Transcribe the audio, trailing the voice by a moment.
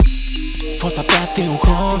Вот опять ты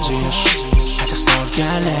уходишь, хотя столько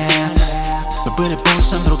лет мы были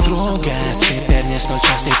пульсом друг друга, теперь не столь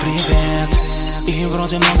частый привет. И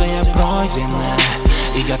вроде многое пройдено,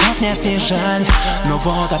 и готов нет, не жаль. Но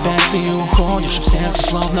вот опять ты уходишь, в сердце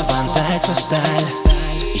словно вонзается сталь.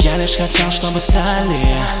 Я лишь хотел, чтобы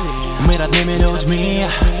стали мы родными людьми,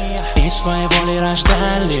 и своей волей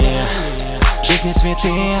рождали жизни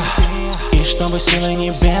цветы. И чтобы силой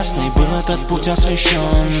небесной был этот путь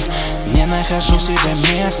освящен. Не нахожу себе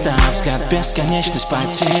места, взгляд бесконечность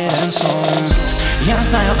потерян сон. Я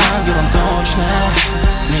знаю, ангелом точно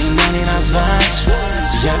меня не назвать.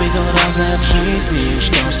 Я видел разное в жизни,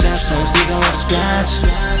 что сердце двигало вспять.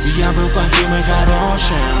 Я был плохим и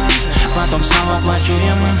хорошим, потом снова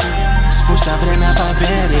плохим. Спустя время,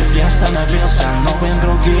 поверив, я становился новым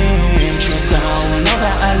другим. Читал много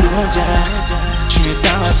о людях,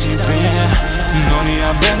 читал о себе, но не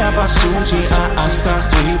об этом по сути, а о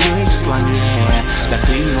странстве в их слоне.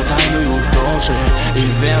 Доктрину тайную тоже и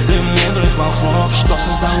веды мудрых волхвов, что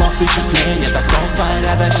создало впечатление. Таков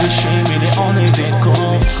порядок вещей миллионы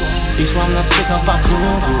веков. И словно цикл по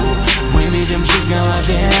кругу мы видим жизнь в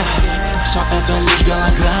голове. Все это лишь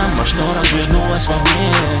голограмма, что развернулась во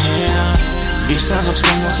мне. И сразу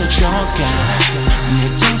вспомнился четко мне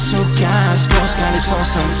день сурка сквозь колесо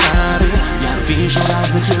сансары. Я вижу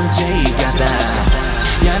разных людей и года,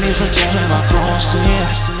 я вижу те же вопросы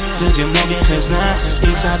среди многих из нас.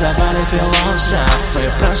 Их задавали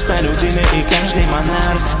философы, простолюдины и каждый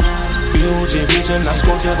монарх. И удивительно,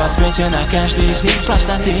 сколько в ответе на каждый из них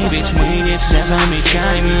простоты. Ведь мы не все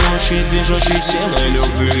замечаем мощи движущей силы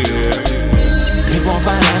любви. И вот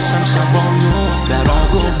пора сам собою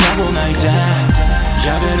дорогу к Богу найдя.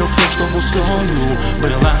 Я верю в то, что пустою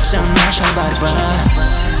была вся наша борьба.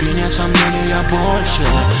 И нет сомнения больше,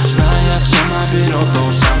 зная все наперед,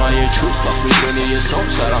 то самое чувство в плетении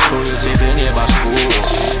солнца раскроет тебе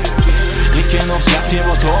небосвод. И кинув взгляд в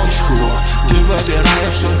его точку, ты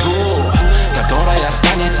выбираешь судьбу, которая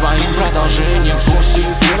станет твоим продолжением сквозь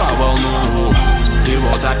эфироволну. И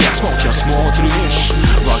вот опять молча смотришь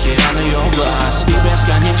в океан ее глаз, и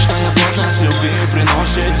бесконечная плотность любви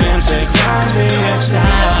приносит интегральный экстаз.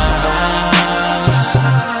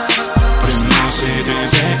 Приносит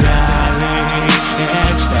интегральный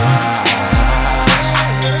экстаз.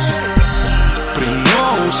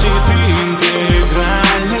 Приносит